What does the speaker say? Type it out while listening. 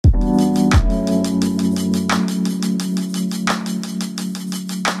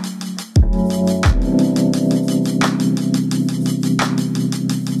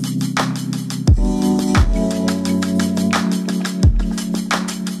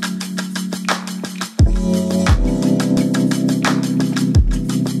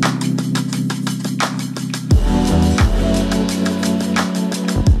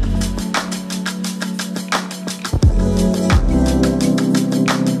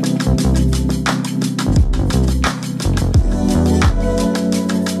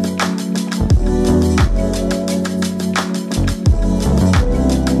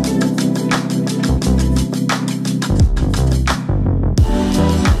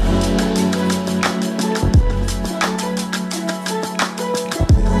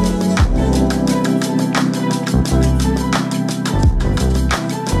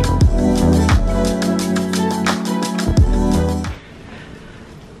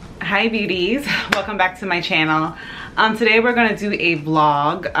Hi beauties, welcome back to my channel. Today we're gonna do a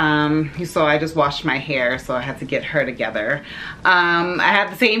vlog. You saw I just washed my hair, so I had to get her together. I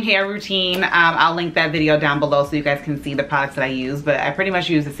have the same hair routine. I'll link that video down below so you guys can see the products that I use, but I pretty much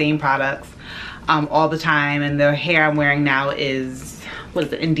use the same products all the time, and the hair I'm wearing now is, what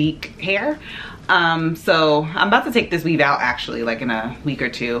is it, Indique hair. So I'm about to take this weave out actually, like in a week or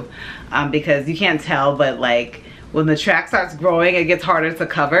two, because you can't tell, but like when the track starts growing, it gets harder to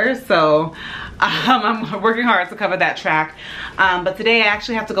cover. So I'm working hard to cover that track. But today I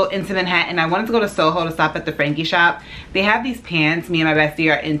actually have to go into Manhattan. I wanted to go to Soho to stop at the Frankie shop. They have these pants me and my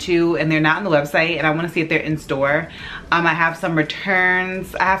bestie are into, and they're not on the website, and I want to see if they're in store. I have some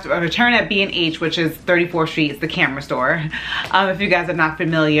returns. I have to return at B&H, which is 34th Street. It's the camera store, if you guys are not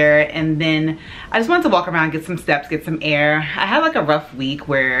familiar. And then I just wanted to walk around, get some steps, get some air. I had like a rough week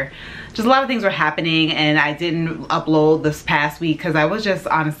where just a lot of things were happening, and I didn't upload this past week because I was just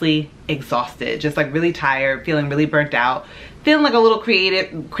honestly exhausted, just like really tired, feeling really burnt out, feeling like a little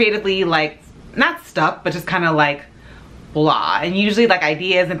creatively like not stuck, but just kind of like blah. And usually like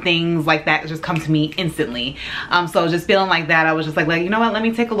ideas and things like that just come to me instantly. So just feeling like that, I was just like, you know what, let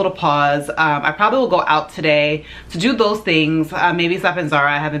me take a little pause. I probably will go out today to do those things, maybe stop in Zara.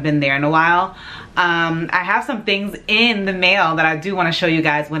 I haven't been there in a while. I have some things in the mail that I do want to show you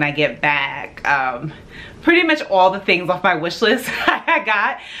guys when I get back. Pretty much all the things off my wish list I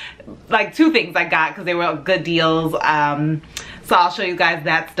got, like 2 things I got because they were good deals. So I'll show you guys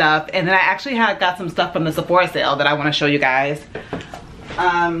that stuff. And then I actually got some stuff from the Sephora sale that I want to show you guys.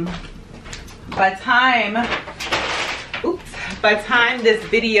 By time this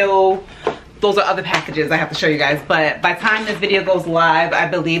video, those are other packages I have to show you guys, but by the time this video goes live, I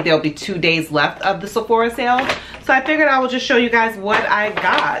believe there'll be 2 days left of the Sephora sale. So I figured I would just show you guys what I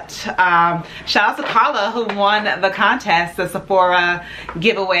got. Shout out to Carla who won the contest, the Sephora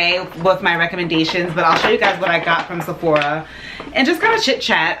giveaway with my recommendations, but I'll show you guys what I got from Sephora and just kind of chit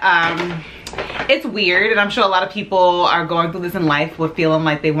chat. It's weird, and I'm sure a lot of people are going through this in life with feeling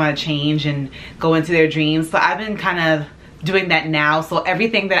like they want to change and go into their dreams. So I've been kind of doing that now. So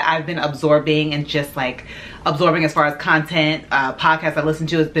everything that I've been absorbing and just like absorbing as far as content, podcasts I listen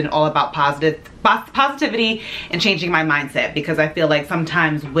to, has been all about positivity and changing my mindset, because I feel like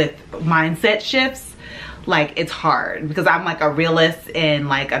sometimes with mindset shifts, like it's hard because I'm like a realist and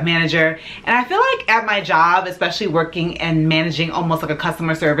like a manager, and I feel like at my job, especially working and managing almost like a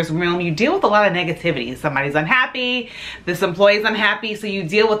customer service room, you deal with a lot of negativity. Somebody's unhappy, this employee's unhappy, so you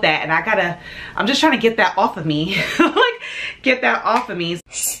deal with that, and I'm just trying to get that off of me. Like get that off of me.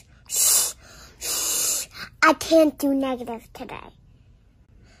 I can't do negative today.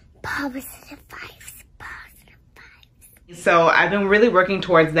 Positive vibes. So I've been really working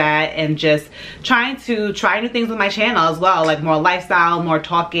towards that and just trying to try new things with my channel as well, like more lifestyle, more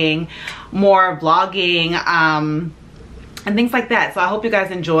talking, more vlogging, and things like that. So I hope you guys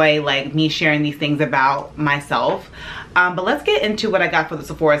enjoy like me sharing these things about myself. But let's get into what I got for the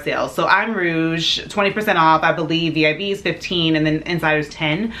Sephora sale. So I'm Rouge, 20% off. I believe VIB is 15 and then Insider's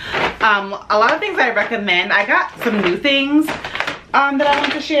 10. A lot of things I recommend. I got some new things that I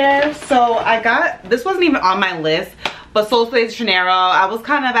want to share. So I got, this wasn't even on my list, but Sol de Janeiro, I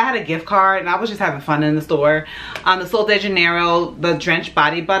had a gift card and I was just having fun in the store. The Sol de Janeiro, the Drenched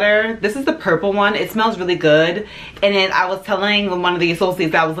Body Butter. This is the purple one. It smells really good. And then I was telling one of the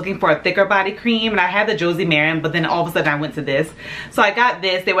associates that I was looking for a thicker body cream, and I had the Josie Marin, but then all of a sudden I went to this. So I got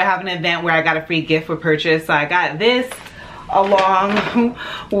this. They were having an event where I got a free gift for purchase. So I got this along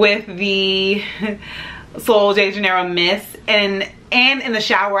with the Sol de Janeiro mist, and in the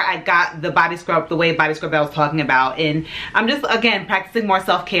shower I got the body scrub, the wave body scrub that I was talking about. And I'm just again practicing more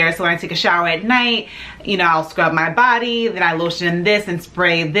self-care. So when I take a shower at night, you know, I'll scrub my body, then I lotion this and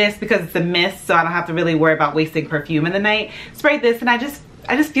spray this because it's a mist, so I don't have to really worry about wasting perfume in the night. Spray this, and I just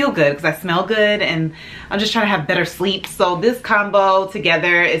feel good because I smell good, and I'm just trying to have better sleep. So this combo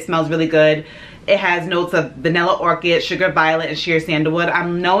together, it smells really good. It has notes of vanilla orchid, sugar violet, and sheer sandalwood.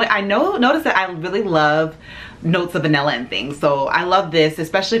 Notice that I really love notes of vanilla and things. So I love this,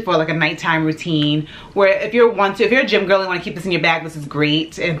 especially for like a nighttime routine, where if you're a gym girl and want to keep this in your bag, this is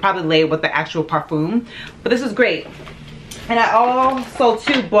great, and probably lay with the actual parfum. But this is great. And I also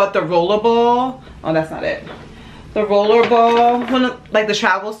too bought the rollerball. Oh, that's not it. The rollerball, like the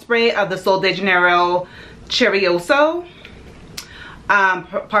travel spray of the Sol de Janeiro Cherioso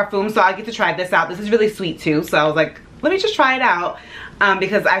parfum. So I get to try this out. This is really sweet too, so I was like, let me just try it out,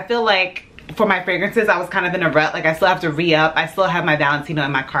 because I feel like for my fragrances I was kind of in a rut. Like I still have to re-up. I still have my Valentino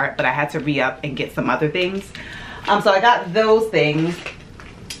in my cart, but I had to re-up and get some other things. So I got those things.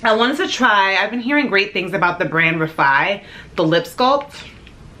 I wanted to try, I've been hearing great things about the brand Refy, the lip sculpt.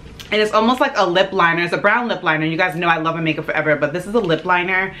 And it's almost like a lip liner. It's a brown lip liner. You guys know I love my makeup forever, but this is a lip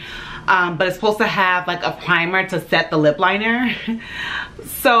liner. But it's supposed to have like a primer to set the lip liner.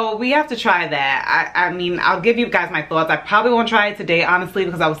 So we have to try that. I mean, I'll give you guys my thoughts. I probably won't try it today, honestly,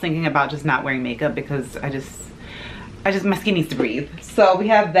 because I was thinking about just not wearing makeup because my skin needs to breathe. So we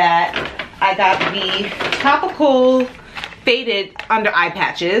have that. I got the Topical Faded Under Eye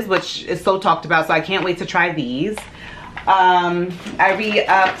Patches, which is so talked about, so I can't wait to try these. I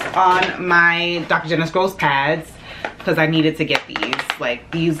re-upped on my Dr. Dennis Gross pads because I needed to get these.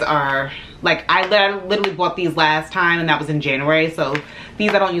 Like, these are, like, I literally bought these last time and that was in January, so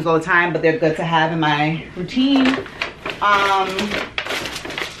these I don't use all the time, but they're good to have in my routine.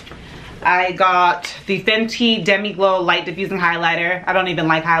 I got the Fenty Demi Glow Light Diffusing Highlighter. I don't even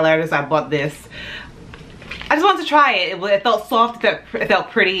like highlighters, so I bought this. I just wanted to try it. It felt soft, it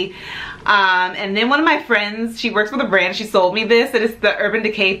felt pretty. And then one of my friends, she works for the brand, she sold me this, and it's the Urban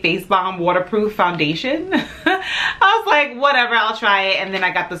Decay Face Balm Waterproof Foundation. I was like, whatever, I'll try it. And then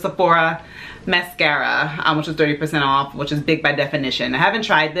I got the Sephora mascara, which was 30% off, which is big by definition. I haven't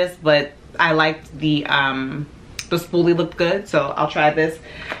tried this, but I liked the spoolie looked good, so I'll try this.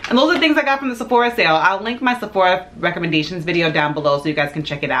 And those are the things I got from the Sephora sale. I'll link my Sephora recommendations video down below so you guys can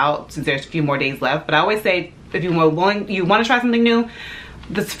check it out since there's a few more days left. But I always say, if you want to try something new,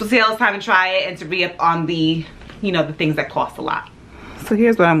 the sale is time to try it and to re-up on the, you know, the things that cost a lot. So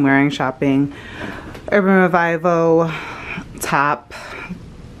here's what I'm wearing shopping. Urban Revival top,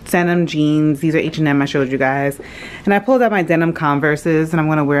 denim jeans. These are H&M I showed you guys. And I pulled out my denim Converses and I'm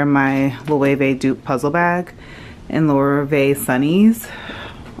gonna wear my Loewe dupe puzzle bag and Loewe Sunnies.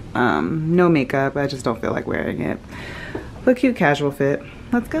 No makeup, I just don't feel like wearing it. But cute casual fit.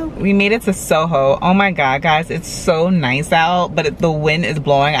 Let's go. We made it to Soho. Oh my god, guys, it's so nice out, but the wind is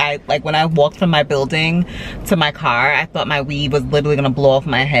blowing. When I walked from my building to my car, I thought my weave was literally gonna blow off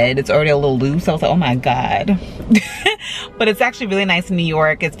my head. It's already a little loose. I was like, oh my god. But it's actually really nice in New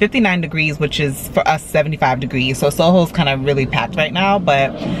York. It's 59 degrees, which is for us 75 degrees. So Soho's kind of really packed right now,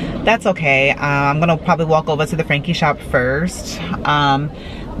 but that's okay. I'm gonna probably walk over to the Frankie shop first.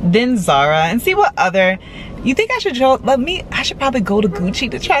 Then Zara and see what other, you think I should show, I should probably go to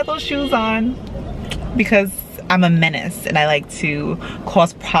Gucci to try those shoes on because I'm a menace and I like to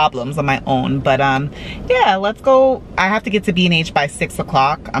cause problems on my own. But yeah, let's go. I have to get to B&H by 6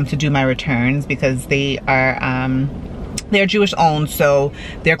 o'clock to do my returns because they are they're Jewish owned, so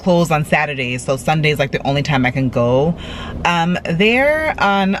they're closed on Saturdays. So Sunday's like the only time I can go. They're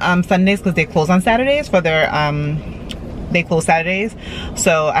on Sundays because they close on Saturdays for their they close Saturdays,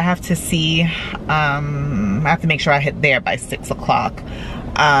 so I have to see, I have to make sure I hit there by 6 o'clock.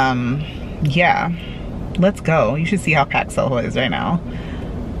 Yeah, let's go. You should see how packed Soho is right now.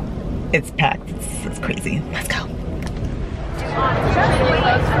 It's packed, it's crazy. Let's go.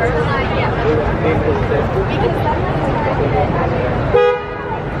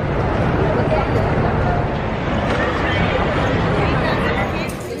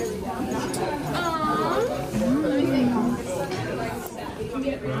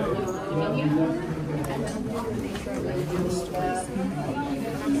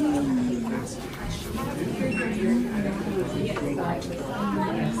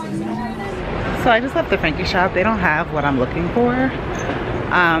 So I just left the Frankie shop. They don't have what I'm looking for.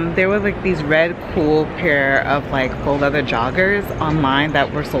 There were like these red cool pair of like faux leather joggers online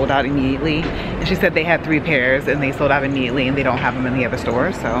that were sold out immediately. And she said they had 3 pairs and they sold out immediately and they don't have them in the other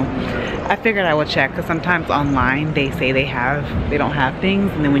stores. So I figured I would check because sometimes online they say they don't have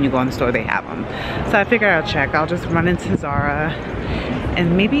things and then when you go in the store they have them. So I figured I'll check. I'll just run into Zara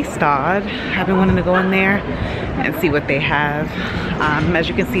and maybe Staud. I've been wanting to go in there and see what they have. As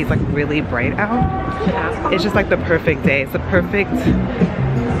you can see, it's like really bright out. It's just like the perfect day. It's the perfect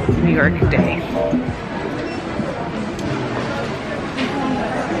New York day.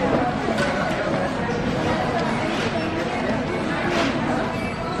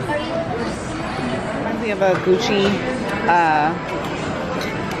 Reminds me of a Gucci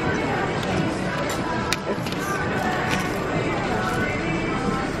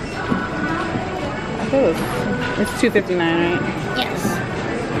it's $2.59, right? Yes.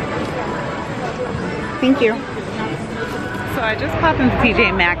 Thank you. So I just popped into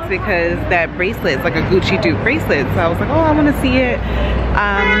TJ Maxx because that bracelet is like a Gucci dupe bracelet. So I was like, oh, I want to see it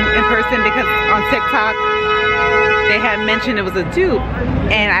in person because on TikTok they had mentioned it was a dupe.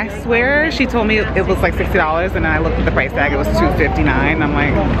 And I swear she told me it was like $60 and then I looked at the price tag, it was $2.59. I'm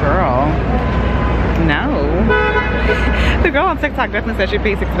like, girl, no. The girl on TikTok definitely said she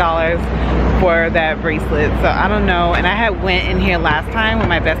paid $60 for that bracelet, so I don't know. And I had went in here last time when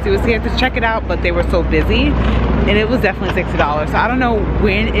my bestie was here to check it out, but they were so busy and it was definitely $60. So I don't know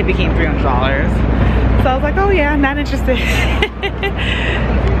when it became $300. So I was like, oh yeah, I'm not interested.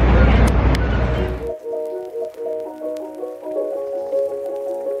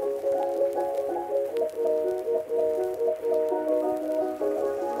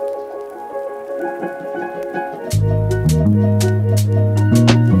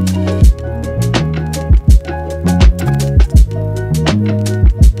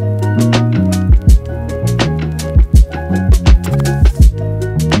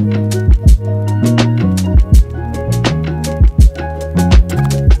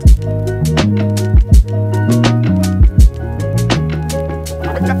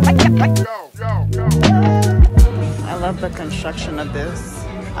 The construction of this.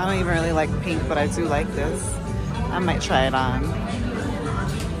 I don't even really like pink, but I do like this. I might try it on.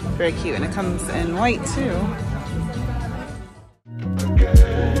 Very cute, and it comes in white too.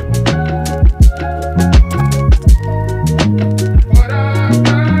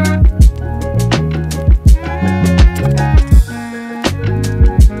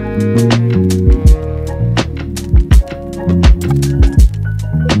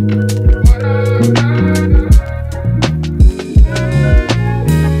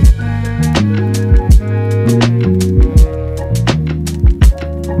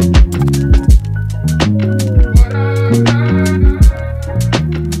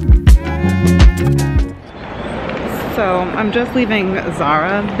 I'm just leaving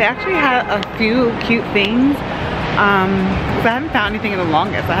Zara. They actually had a few cute things. Because I haven't found anything in the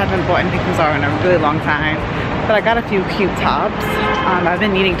longest. I haven't bought anything from Zara in a really long time. But I got a few cute tops. I've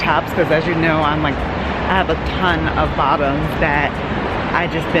been needing tops because, as you know, I have a ton of bottoms that I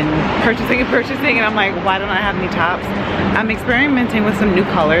just been purchasing, and I'm like, why don't I have any tops? I'm experimenting with some new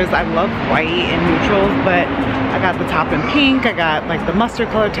colors. I love white and neutrals, but I got the top in pink. I got like the mustard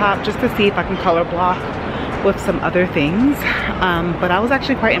color top just to see if I can color block with some other things. But I was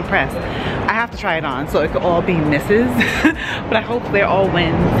actually quite impressed. I have to try it on so it could all be misses, but I hope they're all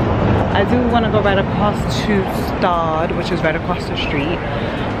wins. I do want to go right across to Staud, which is right across the street.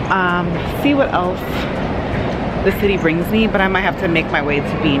 See what else the city brings me, but I might have to make my way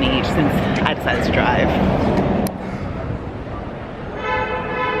to B&H since I decided to drive.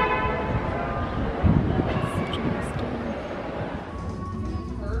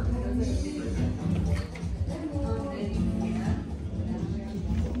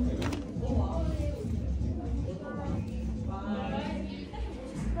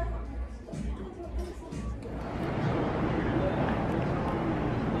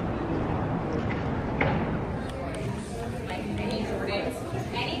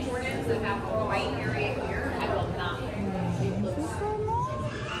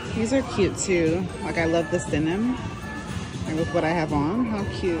 These are cute too. Like, I love this denim. And with what I have on, how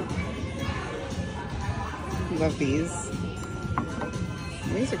cute. Love these.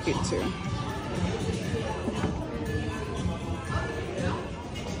 These are cute too.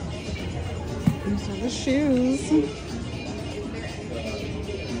 These are the shoes.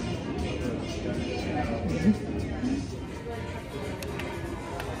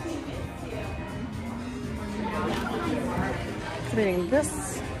 Creating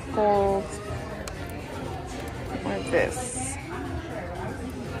this gold or this.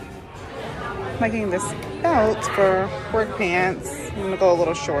 Making this belt for work pants. I'm gonna go a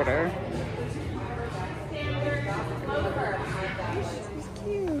little shorter. This is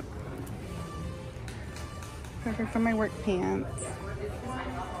cute. Perfect for my work pants.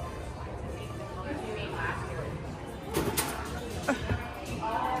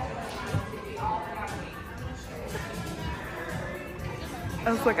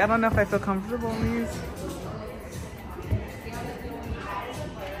 I was like, I don't know if I feel comfortable in these.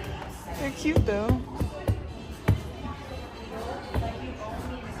 They're cute though.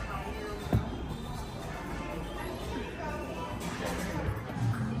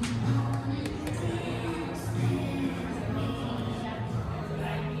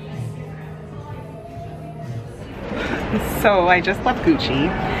 So I just left Gucci.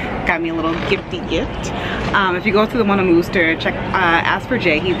 Got me a little gifty gift. If you go to the one on Wooster, check, ask for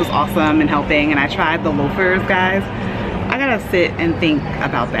Jay. He was awesome in helping, and I tried the loafers, guys. I gotta sit and think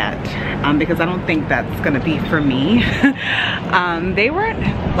about that because I don't think that's gonna be for me. They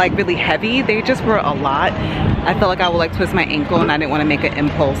weren't like really heavy, they just were a lot. I felt like I would like twist my ankle and I didn't want to make an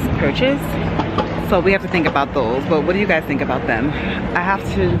impulse purchase. So we have to think about those. But what do you guys think about them? I have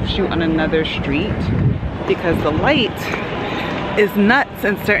to shoot on another street because the light is nuts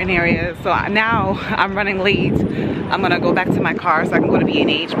in certain areas. So now I'm running late. I'm gonna go back to my car so I can go to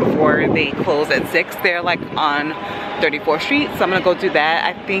B&H before they close at 6. They're like on 34th Street, so I'm gonna go do that.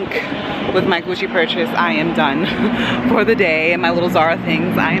 I think with my Gucci purchase. I am done for the day, and my little Zara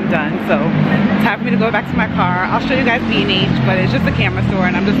things, I am done. So it's time for me to go back to my car. I'll show you guys B&H, but it's just a camera store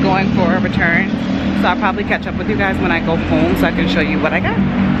and I'm just going for a return. So I'll probably catch up with you guys when I go home so I can show you what I got.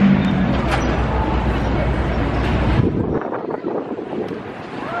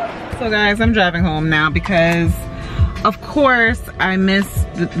 So guys, I'm driving home now because of course I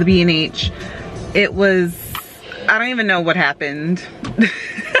missed the B&H. It was, I don't even know what happened.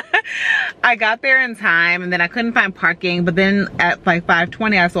 I got there in time and then I couldn't find parking, but then at like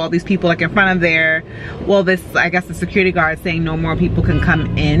 5:20 I saw all these people like in front of there. Well, this, I guess the security guard saying no more people can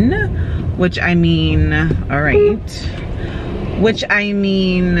come in, which I mean, all right. Which I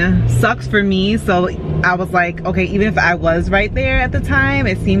mean, sucks for me. So I was like, okay, even if I was right there at the time,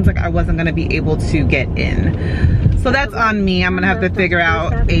 it seems like I wasn't gonna be able to get in. So that's on me. I'm gonna have to figure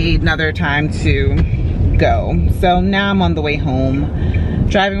out another time to go. So now I'm on the way home,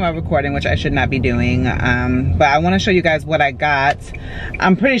 driving while recording, which I should not be doing. But I wanna show you guys what I got.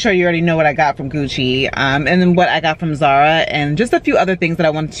 I'm pretty sure you already know what I got from Gucci, and then what I got from Zara, and just a few other things that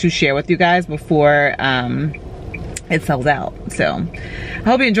I wanted to share with you guys before it sells out. So I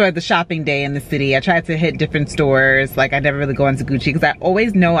hope you enjoyed the shopping day in the city. I tried to hit different stores. Like I never really go into Gucci because I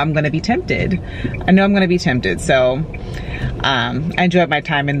always know I'm gonna be tempted. I know I'm gonna be tempted. So I enjoyed my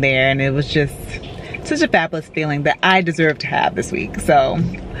time in there, and it was just such a fabulous feeling that I deserve to have this week. So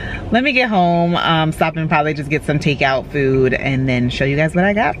let me get home, stop and probably just get some takeout food, and then show you guys what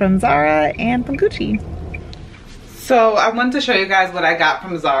I got from Zara and from Gucci. So I wanted to show you guys what I got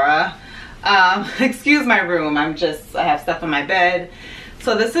from Zara. Excuse my room, I have stuff on my bed.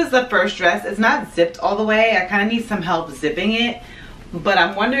 So this is the first dress. It's not zipped all the way. I kind of need some help zipping it, but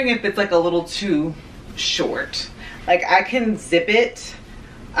I'm wondering if it's like a little too short. Like I can zip it,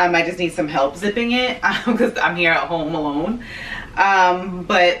 I just need some help zipping it because I'm here at home alone.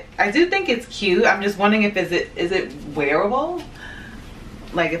 But I do think it's cute. I'm just wondering if is it wearable?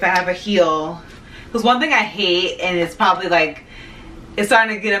 Like if I have a heel, because one thing I hate, and it's probably like, it's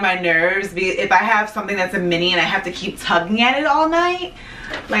starting to get on my nerves, if I have something that's a mini and I have to keep tugging at it all night,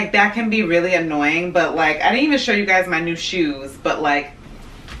 like that can be really annoying. But like I didn't even show you guys my new shoes, but like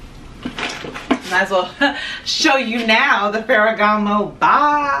might as well show you now the Ferragamo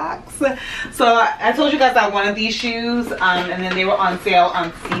box. So I told you guys I wanted these shoes, and then they were on sale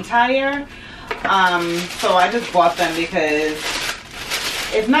on C-Tire. So I just bought them because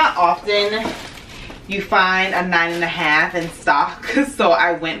it's not often you find a 9.5 in stock, so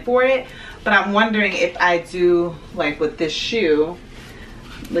I went for it. But I'm wondering if I do like with this shoe,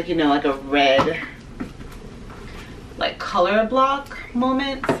 like, you know, like a red, like color block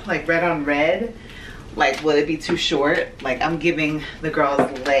moment, like red on red, like will it be too short? Like I'm giving the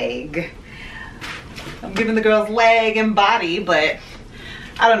girl's leg, and body, but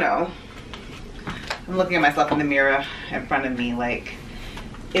I don't know. I'm looking at myself in the mirror in front of me, like,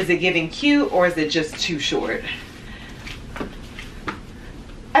 is it giving cute or is it just too short?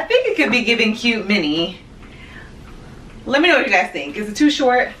 I think it could be giving cute mini. Let me know what you guys think. Is it too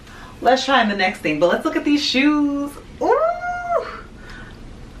short? Let's try the next thing, but let's look at these shoes. Ooh,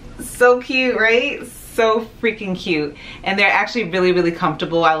 so cute, right? So freaking cute. And they're actually really, really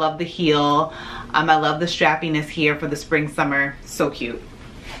comfortable. I love the heel. I love the strappiness here for the spring, summer. So cute.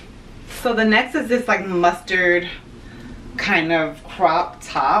 So the next is this like mustard kind of crop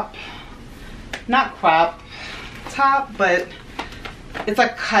top. Not crop top, but it's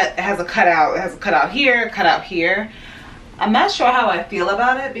like cut. It has a cutout. It has a cutout here, cutout here. I'm not sure how I feel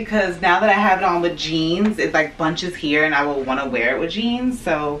about it because now that I have it on with jeans, it like bunches here and I will want to wear it with jeans.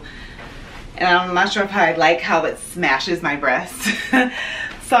 So, and I'm not sure if I like how it smashes my breasts.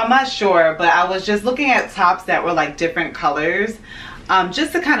 So I'm not sure, but I was just looking at tops that were like different colors,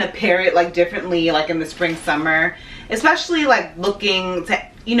 just to kind of pair it like differently, like in the spring, summer, especially like looking to,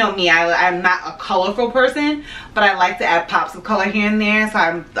 you know me, I'm not a colorful person, but I like to add pops of color here and there. So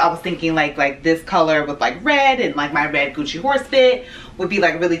I was thinking like this color with like red and like my red Gucci horse bit would be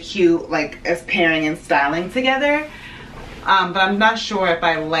like really cute, like as pairing and styling together. But I'm not sure if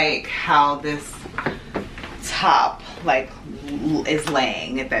I like how this top like is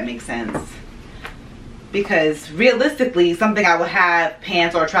laying, if that makes sense. Because realistically, something I would have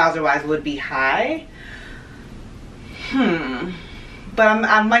pants or trouser wise would be high. But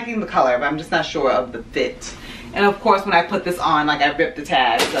I'm liking the color, but I'm just not sure of the fit. And of course, when I put this on, like I ripped the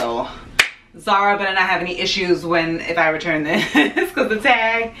tag, so Zara better not have any issues if I return this, because the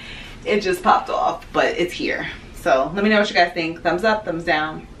tag, it just popped off, but it's here. So let me know what you guys think. Thumbs up, thumbs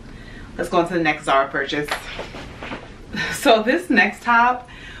down. Let's go on to the next Zara purchase. So this next top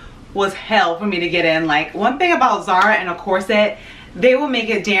was hell for me to get in. Like, one thing about Zara and a corset they will make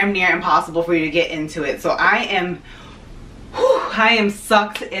it damn near impossible for you to get into it. So I am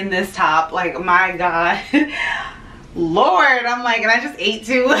sucked in this top, like, my God. Lord, I'm like, and I just ate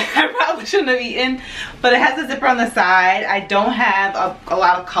too. I probably shouldn't have eaten, but it has a zipper on the side. I don't have a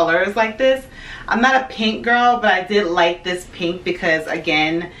lot of colors like this. I'm not a pink girl, but I did like this pink because,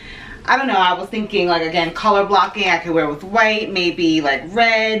 again, I don't know, I was thinking, like, again, color blocking. I could wear with white, maybe like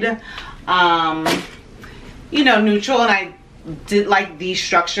red, you know, neutral. And I did like the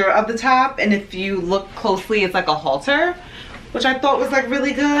structure of the top, and if you look closely, it's like a halter, which I thought was like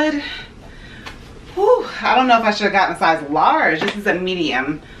really good. Whew, I don't know if I should have gotten a size large. This is a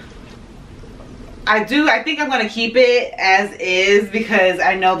medium. I think I'm going to keep it as is because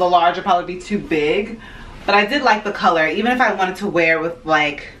I know the large will probably be too big. But I did like the color, even if I wanted to wear with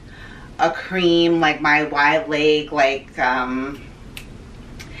like a cream, like my wide leg, like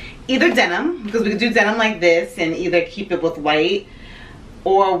either denim, because we could do denim like this and either keep it with white,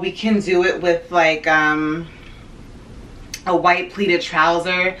 or we can do it with like a white pleated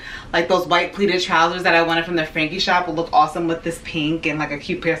trouser. Like those white pleated trousers that I wanted from the Frankie shop will look awesome with this pink and like a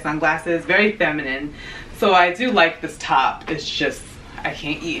cute pair of sunglasses. Very feminine. So I do like this top. It's just I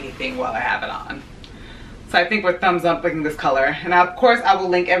can't eat anything while I have it on. So I think we're thumbs up picking this color. And of course I will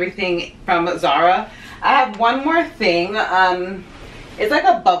link everything from Zara. I have one more thing. It's like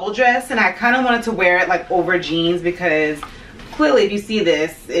a bubble dress, and I kind of wanted to wear it like over jeans because clearly if you see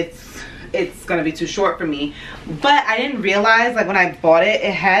this, it's gonna be too short for me. But I didn't realize, like, when I bought it,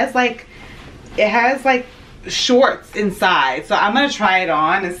 it has like shorts inside. So I'm gonna try it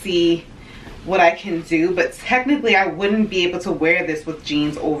on and see what I can do. But technically I wouldn't be able to wear this with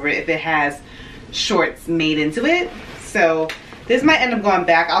jeans over it if it has shorts made into it. So this might end up going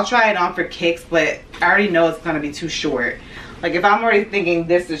back. I'll try it on for kicks, but I already know it's gonna be too short. Like, if I'm already thinking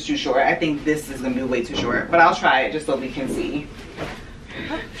this is too short, I think this is gonna be way too short. But I'll try it just so we can see.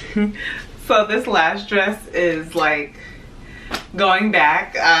 So this last dress is like going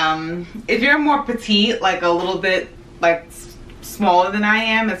back. If you're more petite, like a little bit like smaller than I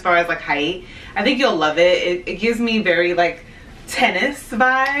am as far as like height, I think you'll love it. It gives me very like tennis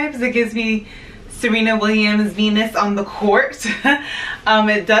vibes. It gives me Serena Williams, Venus on the court.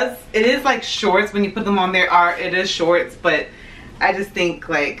 It is like shorts. When you put them on there, it is shorts, but I just think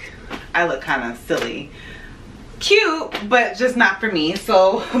like I look kind of silly. Cute, but just not for me.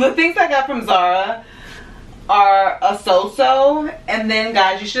 So the things I got from Zara are a so-so, and then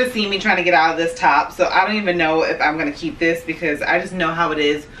guys, you should have seen me trying to get out of this top. So I don't even know if I'm gonna keep this because I just know how it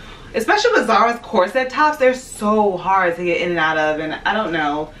is, especially with Zara's corset tops. They're so hard to get in and out of, and I don't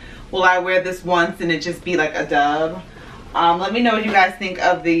know, will I wear this once and it just be like a dub? Let me know what you guys think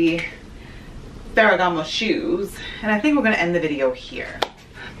of the Ferragamo shoes, and I think we're gonna end the video here.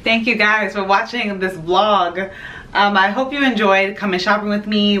 Thank you guys for watching this vlog. I hope you enjoyed coming shopping with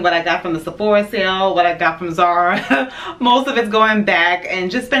me, what I got from the Sephora sale, what I got from Zara. Most of it's going back, and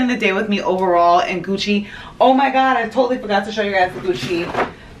just spending the day with me overall in Gucci. Oh my God, I totally forgot to show you guys the Gucci,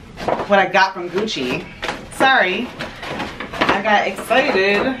 what I got from Gucci. Sorry, I got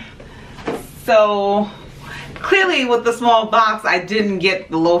excited. So clearly with the small box, I didn't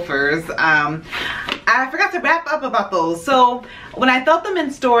get the loafers. I forgot to wrap up about those. So when I felt them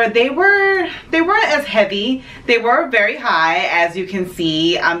in store, they weren't as heavy. They were very high, as you can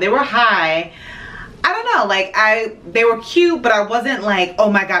see. They were high. I don't know, like they were cute, but I wasn't like, oh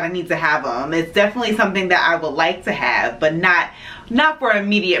my God, I need to have them. It's definitely something that I would like to have, but not for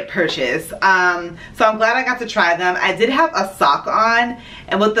immediate purchase. So I'm glad I got to try them. I did have a sock on,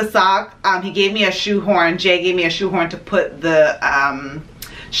 and with the sock, he gave me a shoehorn. Jay gave me a shoehorn to put the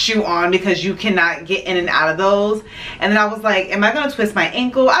shoe on because you cannot get in and out of those. And then I was like, am I gonna twist my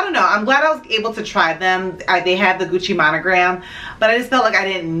ankle? I don't know. I'm glad I was able to try them. They have the Gucci monogram, but I just felt like I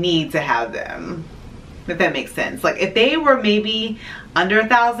didn't need to have them, if that makes sense. Like if they were maybe under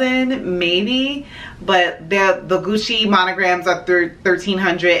 1,000, maybe, but the Gucci monograms are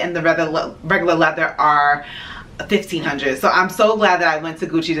 $1,300 and the regular leather are $1,500. So I'm so glad that I went to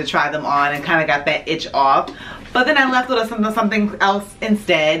Gucci to try them on and kind of got that itch off. But then I left with something else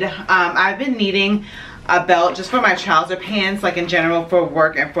instead. I've been needing a belt just for my trouser pants, like in general for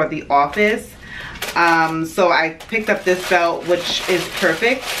work and for the office. So I picked up this belt, which is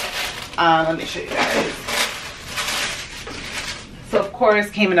perfect. Let me show you guys. So of course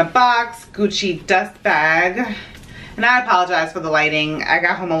came in a box, Gucci dust bag. And I apologize for the lighting. I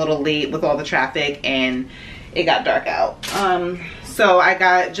got home a little late with all the traffic and it got dark out. So I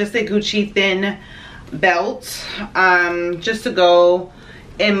got just a Gucci thin belt, just to go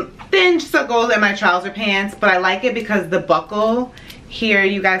in my trouser pants. But I like it because the buckle Here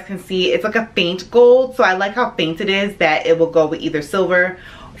you guys can see it's like a faint gold, so I like how faint it is, that it will go with either silver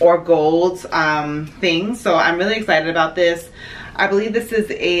or gold thing. So I'm really excited about this. I believe this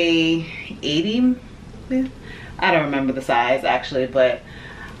is a 80, I don't remember the size actually, but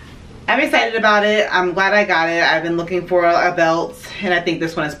I'm excited about it. I'm glad I got it. I've been looking for a belt and I think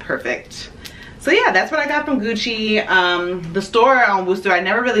this one is perfect. So yeah, that's what I got from Gucci. The store on Worcester, I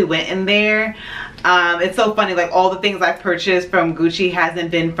never really went in there. It's so funny, like all the things I've purchased from Gucci hasn't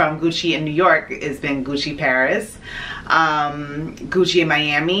been from Gucci in New York. It's been Gucci Paris, Gucci in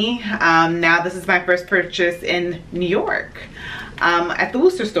Miami. Now this is my first purchase in New York at the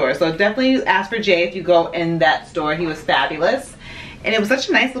Worcester store. So definitely ask for Jay if you go in that store. He was fabulous. And it was such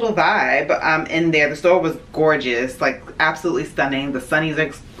a nice little vibe in there. The store was gorgeous, like absolutely stunning. The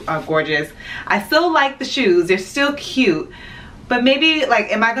sunnies are gorgeous. I still like the shoes. They're still cute. But maybe,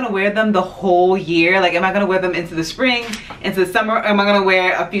 like, am I going to wear them the whole year? Like, am I going to wear them into the spring, into the summer? Or am I going to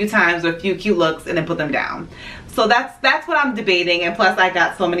wear a few times with a few cute looks and then put them down? So that's what I'm debating. And plus, I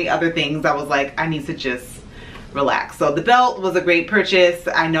got so many other things. I was like, I need to just relax. So the belt was a great purchase.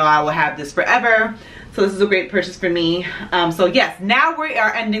 I know I will have this forever. So this is a great purchase for me. So yes, now we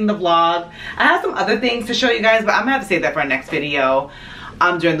are ending the vlog. I have some other things to show you guys, but I'm gonna have to save that for our next video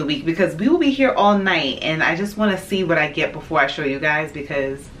during the week, because we will be here all night and I just want to see what I get before I show you guys,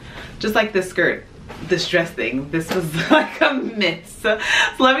 because just like this skirt, this dress thing, this was like a miss. So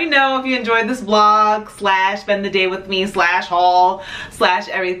let me know if you enjoyed this vlog / spend the day with me / haul /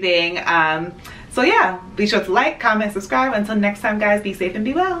 everything. So yeah, be sure to like, comment, subscribe. Until next time guys, be safe and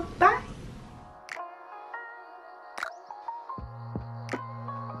be well. Bye.